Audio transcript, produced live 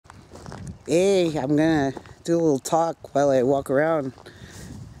Hey, I'm gonna do a little talk while I walk around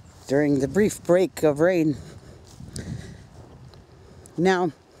during the brief break of rain.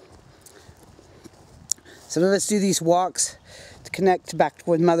 Now, some of us do these walks to connect back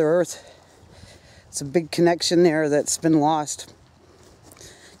with Mother Earth. It's a big connection there that's been lost.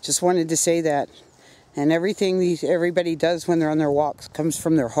 Just wanted to say that. And everything everybody does when they're on their walks comes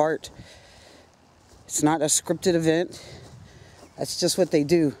from their heart. It's not a scripted event. That's just what they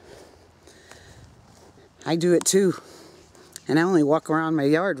do. I do it too. And I only walk around my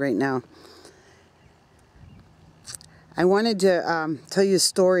yard right now. I wanted to tell you a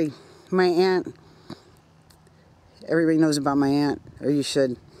story. My aunt, everybody knows about my aunt, or you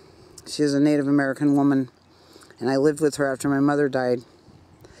should. She is a Native American woman, and I lived with her after my mother died.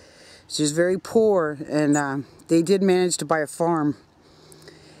 She was very poor, and they did manage to buy a farm.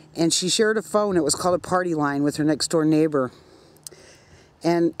 And she shared a phone, it was called a party line, with her next door neighbor.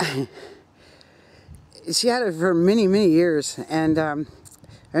 And she had it for many, many years. And I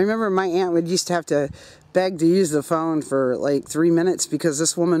remember my aunt used to have to beg to use the phone for like 3 minutes because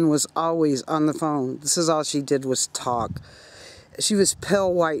this woman was always on the phone. This is all she did was talk. She was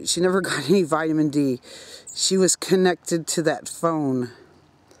pale white. She never got any vitamin D. She was connected to that phone.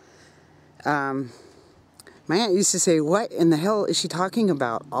 My aunt used to say, "What in the hell is she talking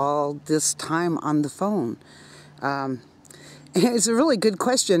about all this time on the phone?" It's a really good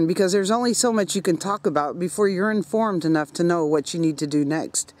question because there's only so much you can talk about before you're informed enough to know what you need to do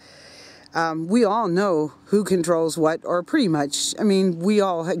next. We all know who controls what, or pretty much. I mean, we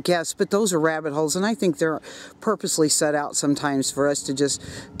all guess, but those are rabbit holes, and I think they're purposely set out sometimes for us to just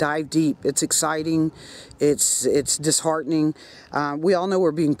dive deep. It's exciting. It's disheartening. We all know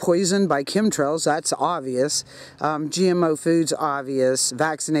we're being poisoned by chemtrails. That's obvious. GMO foods, obvious.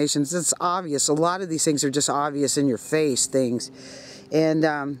 Vaccinations, it's obvious. A lot of these things are just obvious in your face things.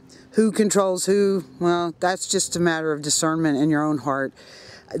 And who controls who? Well, that's just a matter of discernment in your own heart.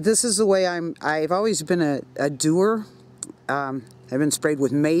 This is the way I've always been a doer. I've been sprayed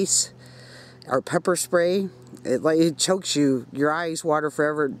with mace or pepper spray. It chokes you. Your eyes water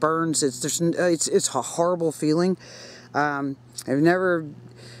forever. It burns. It's a horrible feeling. I've never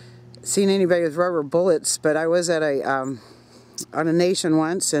seen anybody with rubber bullets, but I was at on a nation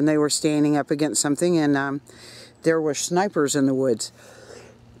once, and they were standing up against something, and there were snipers in the woods.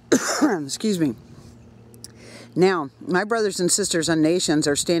 Excuse me. Now, my brothers and sisters on nations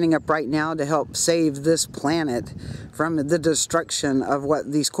are standing up right now to help save this planet from the destruction of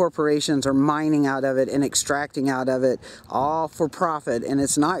what these corporations are mining out of it and extracting out of it, all for profit. And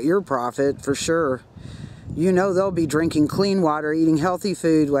it's not your profit, for sure. You know they'll be drinking clean water, eating healthy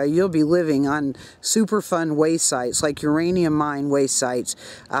food, while you'll be living on super fun waste sites, like uranium mine waste sites.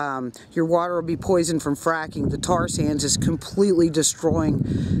 Your water will be poisoned from fracking. The tar sands is completely destroying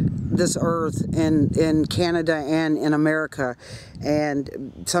this earth in Canada and in America.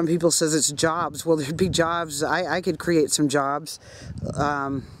 And some people says it's jobs. Well, there'd be jobs. I could create some jobs.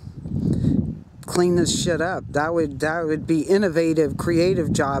 Clean this shit up. That would be innovative,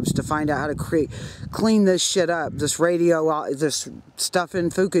 creative jobs to find out how to clean this shit up. This stuff in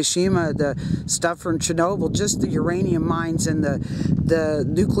Fukushima, the stuff from Chernobyl, just the uranium mines and the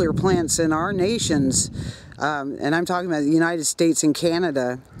nuclear plants in our nations. And I'm talking about the United States and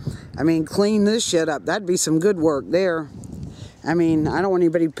Canada. I mean, clean this shit up. That'd be some good work there. I mean, I don't want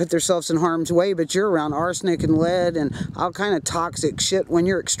anybody to put themselves in harm's way, but you're around arsenic and lead and all kind of toxic shit when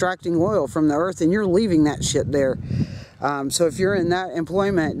you're extracting oil from the earth and you're leaving that shit there. So if you're in that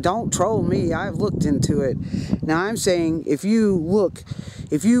employment, don't troll me. I've looked into it. Now I'm saying if you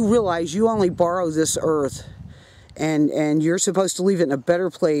realize you only borrow this earth and you're supposed to leave it in a better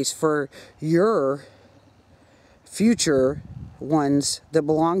place for your future ones that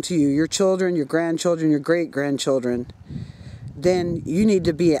belong to you, your children, your grandchildren, your great-grandchildren, then you need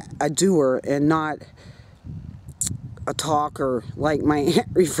to be a doer and not a talker, like my aunt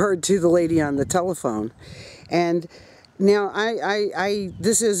referred to the lady on the telephone. And now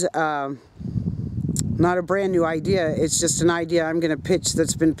this is not a brand new idea. It's just an idea I'm going to pitch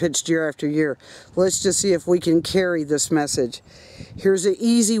that's been pitched year after year. Let's just see if we can carry this message. Here's an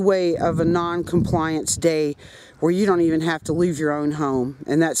easy way of a non-compliance day where you don't even have to leave your own home,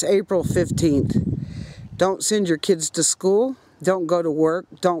 and that's April 15th. Don't send your kids to school. Don't go to work.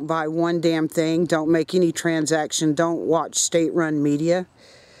 Don't buy one damn thing. Don't make any transaction. Don't watch state-run media.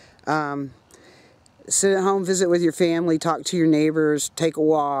 Sit at home, visit with your family, talk to your neighbors, take a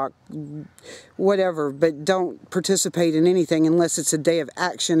walk, whatever. But don't participate in anything unless it's a day of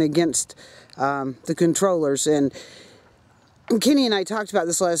action against the controllers. And Kenny and I talked about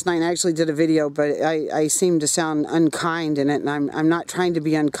this last night, and I actually did a video, but I seem to sound unkind in it, and I'm not trying to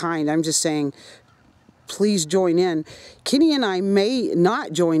be unkind. I'm just saying, please join in. Kenny and I may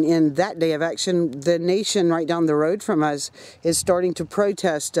not join in that day of action. The nation right down the road from us is starting to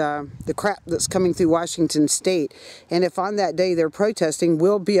protest the crap that's coming through Washington State. And if on that day they're protesting,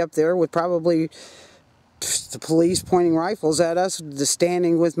 we'll be up there with probably the police pointing rifles at us,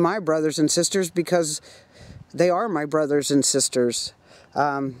 standing with my brothers and sisters, because they are my brothers and sisters.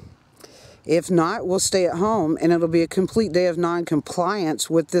 If not, we'll stay at home, and it'll be a complete day of non-compliance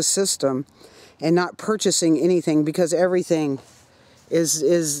with this system and not purchasing anything, because everything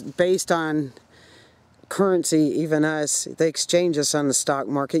is based on currency, even us. They exchange us on the stock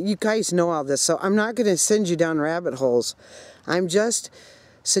market. You guys know all this, so I'm not going to send you down rabbit holes. I'm just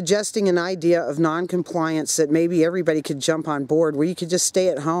suggesting an idea of non-compliance that maybe everybody could jump on board, where you could just stay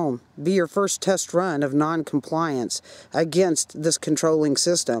at home, be your first test run of non-compliance against this controlling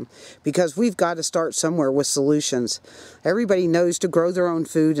system, because we've got to start somewhere with solutions. Everybody knows to grow their own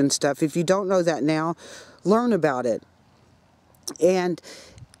food and stuff. If you don't know that now, learn about it. And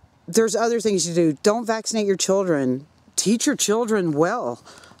there's other things you do. Don't vaccinate your children. Teach your children well.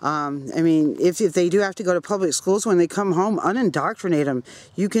 I mean, if they do have to go to public schools, when they come home, unindoctrinate them.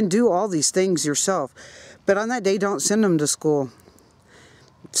 You can do all these things yourself. But on that day, don't send them to school.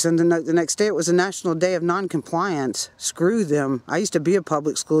 Send them the next day. It was a national day of non-compliance. Screw them. I used to be a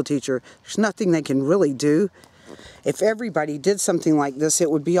public school teacher. There's nothing they can really do. If everybody did something like this, it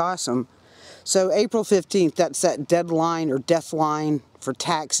would be awesome. So April 15th, that's that deadline or death line for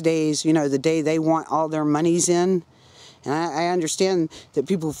tax days. You know, the day they want all their monies in. And I understand that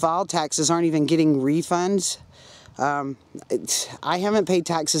people who file taxes aren't even getting refunds. I haven't paid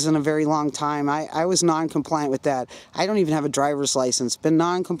taxes in a very long time. I was non-compliant with that. I don't even have a driver's license. Been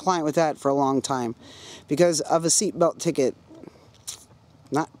non-compliant with that for a long time because of a seatbelt ticket.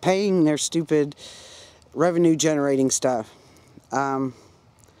 Not paying their stupid revenue-generating stuff. Some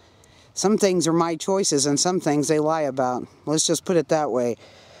things are my choices, and some things they lie about. Let's just put it that way.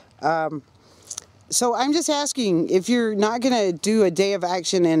 So I'm just asking, if you're not going to do a day of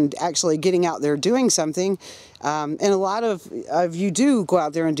action and actually getting out there doing something, and a lot of you do go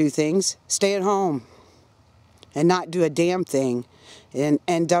out there and do things, stay at home and not do a damn thing.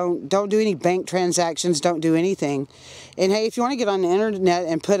 And don't do any bank transactions, don't do anything. And hey, if you want to get on the internet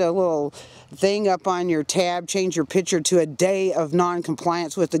and put a little thing up on your tab, change your picture to a day of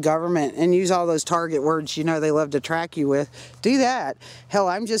non-compliance with the government and use all those target words you know they love to track you with, do that. Hell,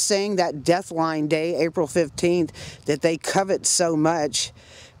 I'm just saying that death line day, April 15th, that they covet so much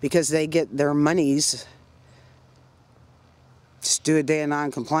because they get their monies. Just do a day of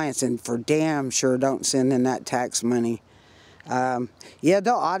non-compliance, and for damn sure don't send in that tax money. Yeah,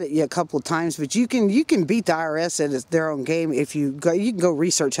 they'll audit you a couple of times, but you can beat the IRS at their own game if you go. You can go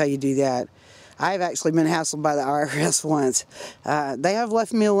research how you do that. I've actually been hassled by the IRS once. They have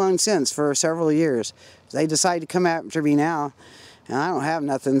left me alone since for several years. They decide to come after me now, and I don't have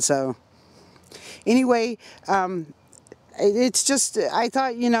nothing. So anyway, it's just, I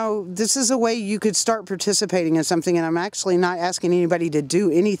thought, you know, this is a way you could start participating in something, and I'm actually not asking anybody to do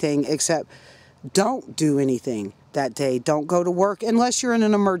anything except don't do anything that day. Don't go to work unless you're in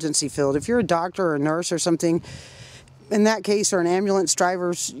an emergency field. If you're a doctor or a nurse or something, in that case, or an ambulance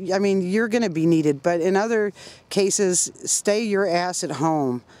driver, I mean, you're going to be needed. But in other cases, stay your ass at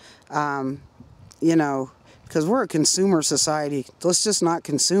home, you know, because we're a consumer society. Let's just not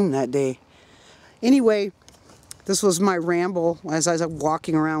consume that day. Anyway, this was my ramble as I was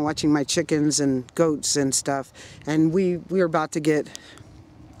walking around watching my chickens and goats and stuff. And we're about to get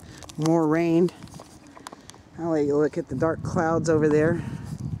more rain. I'll let you look at the dark clouds over there.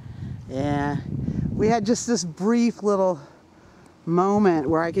 Yeah, we had just this brief little moment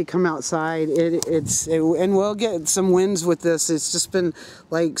where I could come outside. And we'll get some winds with this. It's just been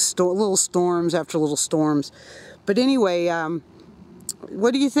like little storms after little storms. But anyway,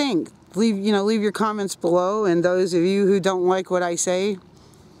 what do you think? Leave your comments below. And those of you who don't like what I say,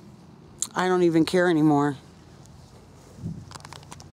 I don't even care anymore.